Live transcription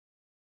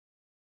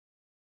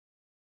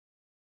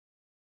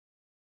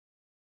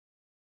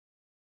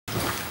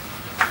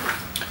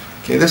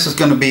Okay, this is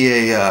going to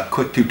be a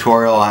quick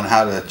tutorial on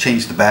how to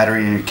change the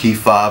battery in your key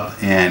fob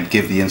and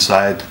give the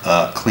inside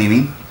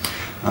cleaning.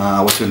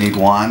 What you'll need,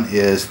 one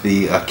is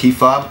the key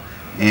fob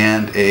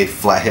and a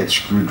flathead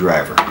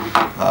screwdriver.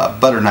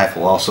 Butter knife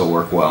will also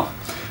work well.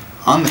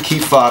 On the key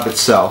fob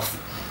itself,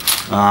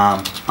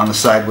 on the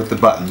side with the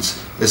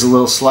buttons, is a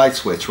little slide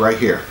switch right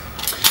here.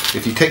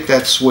 If you take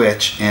that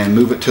switch and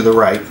move it to the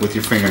right with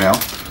your fingernail,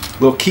 a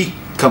little key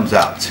comes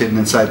out. It's hidden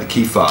inside the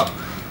key fob.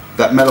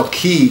 That metal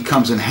key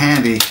comes in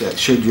handy that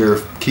should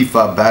your key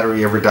fob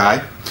battery ever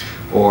die,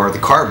 or the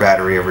car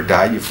battery ever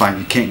die, you find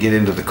you can't get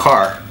into the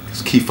car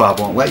because key fob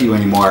won't let you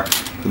anymore.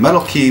 The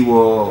metal key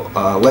will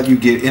let you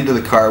get into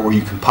the car where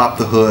you can pop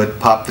the hood,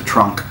 pop the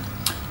trunk,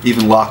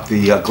 even lock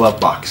the glove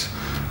box.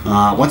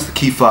 Once the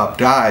key fob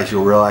dies,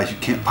 you'll realize you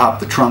can't pop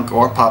the trunk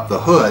or pop the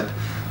hood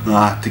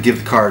to give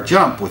the car a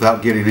jump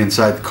without getting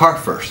inside the car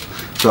first.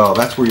 So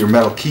that's where your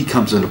metal key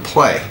comes into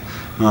play.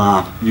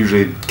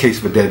 Usually in case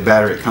of a dead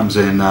battery, it comes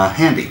in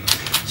handy.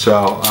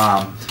 So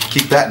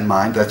keep that in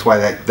mind. That's why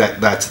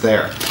that's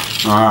there.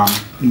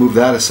 Move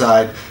that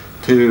aside.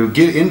 To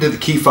get into the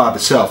key fob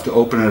itself, to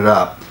open it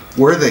up,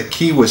 where the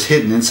key was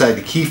hidden inside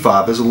the key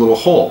fob is a little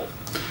hole.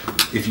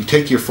 If you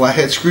take your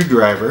flathead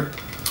screwdriver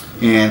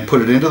and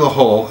put it into the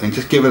hole and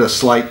just give it a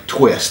slight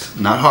twist,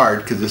 not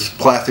hard because this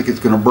plastic is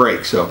going to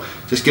break, so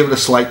just give it a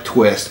slight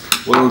twist.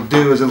 What it'll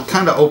do is it'll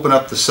kind of open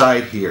up the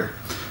side here.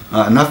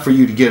 Enough for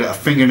you to get a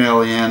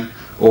fingernail in,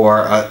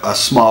 or a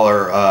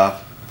smaller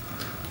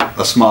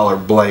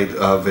blade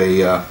of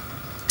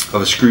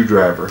a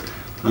screwdriver.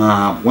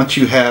 Once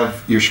you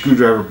have your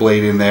screwdriver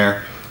blade in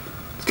there,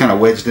 it's kind of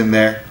wedged in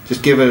there,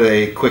 just give it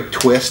a quick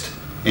twist,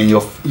 and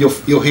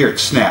you'll hear it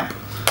snap.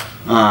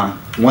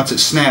 Once it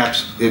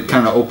snaps, it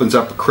kind of opens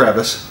up a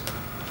crevice.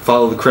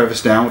 Follow the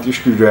crevice down with your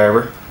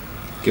screwdriver.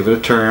 Give it a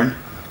turn.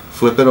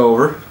 Flip it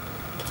over.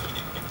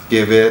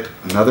 Give it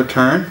another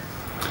turn.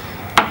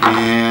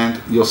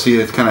 And you'll see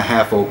it's kind of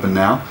half open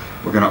now.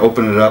 We're going to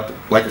open it up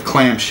like a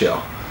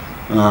clamshell.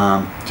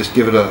 Just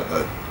give it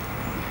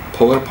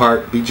pull it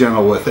apart, be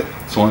gentle with it.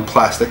 It's only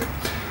plastic.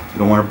 You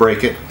don't want to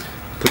break it.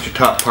 Put your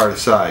top part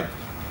aside.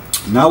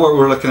 Now what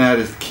we're looking at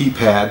is the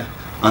keypad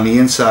on the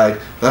inside.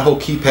 That whole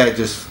keypad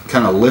just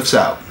kind of lifts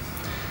out.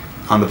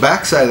 On the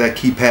back side of that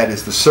keypad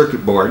is the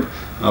circuit board.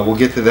 We'll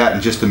get to that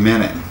in just a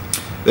minute.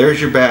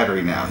 There's your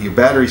battery now. Your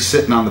battery's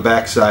sitting on the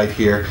back side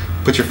here.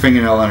 Put your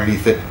fingernail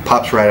underneath it,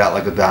 pops right out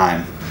like a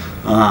dime.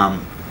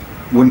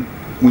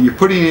 When you're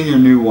putting in your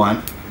new one,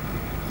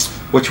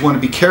 what you want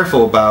to be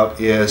careful about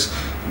is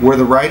where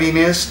the writing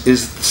is the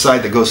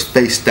side that goes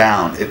face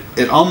down.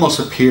 It almost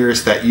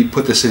appears that you'd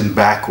put this in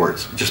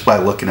backwards just by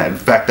looking at it. In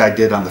fact, I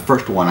did on the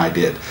first one I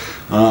did.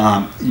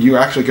 You're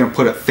actually going to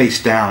put it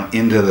face down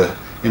into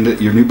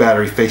your new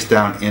battery, face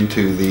down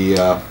into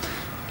the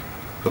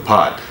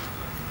pod.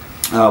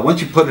 Once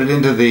you put it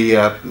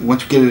into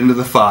once you get it into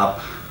the fob,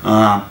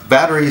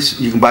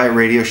 batteries you can buy at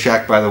Radio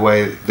Shack, by the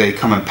way. They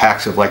come in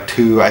packs of like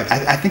 2.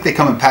 I think they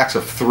come in packs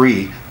of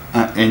 3,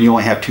 and you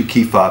only have 2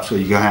 key fobs, so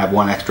you're gonna have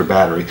 1 extra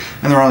battery,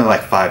 and they're only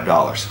like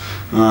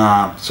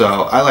 $5.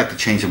 So I like to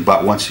change them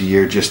about once a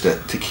year just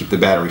to keep the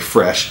battery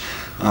fresh.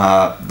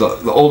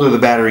 The older the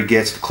battery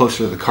gets, the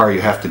closer to the car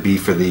you have to be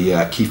for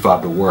the key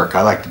fob to work.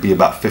 I like to be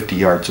about 50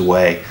 yards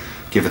away.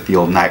 Give it the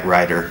old Night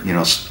Rider, you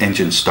know,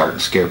 engine start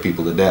and scare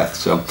people to death.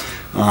 So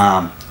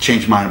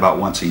change mine about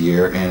once a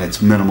year, and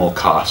it's minimal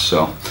cost.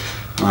 So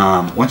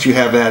once you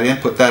have that in,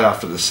 put that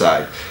off to the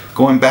side.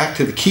 Going back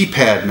to the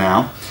keypad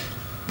now,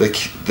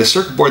 the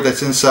circuit board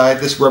that's inside,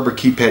 this rubber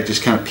keypad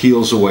just kind of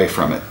peels away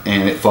from it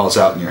and it falls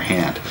out in your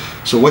hand.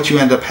 So what you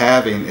end up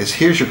having is,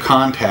 here's your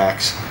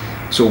contacts.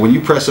 So when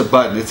you press a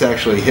button, it's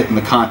actually hitting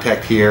the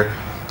contact here,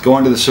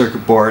 going to the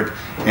circuit board,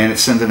 and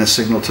it's sending a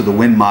signal to the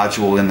wind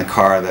module in the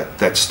car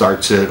that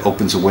starts it,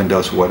 opens the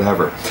windows,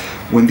 whatever.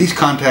 When these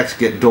contacts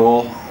get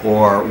dull,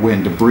 or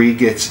when debris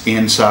gets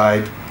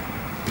inside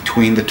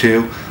between the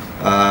two,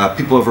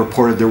 people have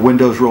reported their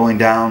windows rolling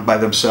down by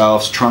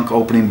themselves, trunk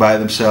opening by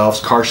themselves,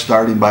 car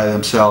starting by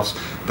themselves.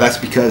 That's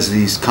because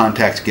these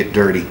contacts get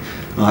dirty.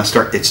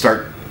 It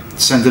starts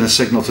sending a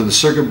signal to the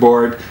circuit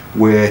board,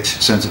 which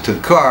sends it to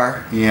the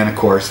car, and of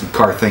course the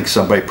car thinks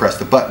somebody pressed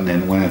the button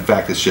in, when in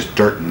fact it's just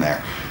dirt in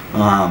there.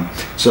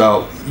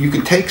 So you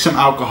can take some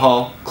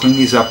alcohol, clean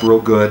these up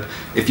real good.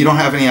 If you don't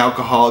have any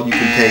alcohol, you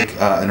can take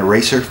an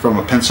eraser from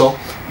a pencil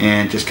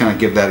and just kind of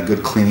give that a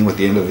good cleaning with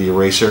the end of the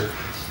eraser.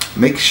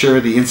 Make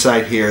sure the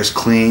inside here is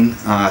clean,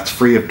 it's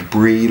free of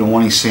debris. You don't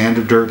want any sand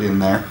or dirt in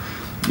there.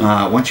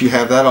 Once you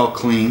have that all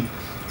clean,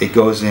 it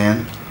goes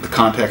in, the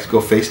contacts go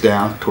face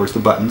down towards the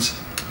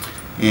buttons,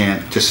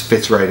 and it just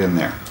fits right in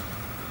there.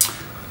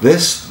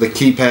 The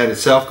keypad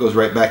itself goes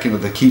right back into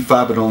the key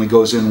fob. It only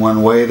goes in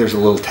one way. There's a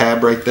little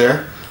tab right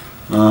there.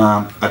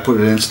 I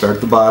put it in, start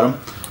at the bottom.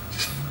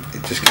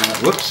 It just kind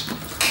of, whoops,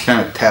 kind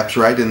of taps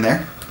right in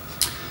there.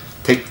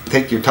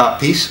 Take your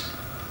top piece.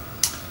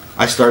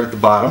 I start at the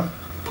bottom,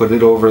 put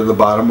it over the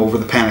bottom, over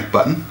the panic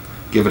button.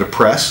 Give it a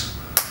press.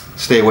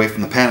 Stay away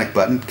from the panic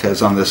button,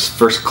 because on this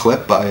first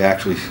clip I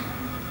actually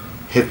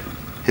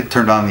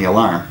turned on the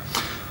alarm.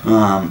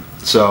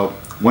 So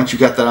once you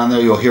got that on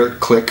there, you'll hear it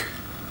click.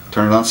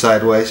 Turn it on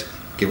sideways,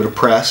 give it a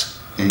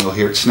press, and you'll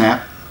hear it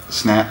snap,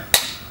 snap,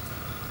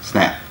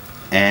 snap,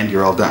 and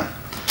you're all done.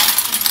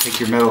 Take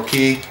your metal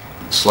key,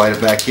 slide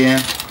it back in,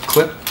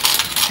 clip,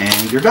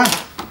 and you're done.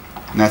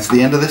 And that's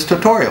the end of this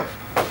tutorial.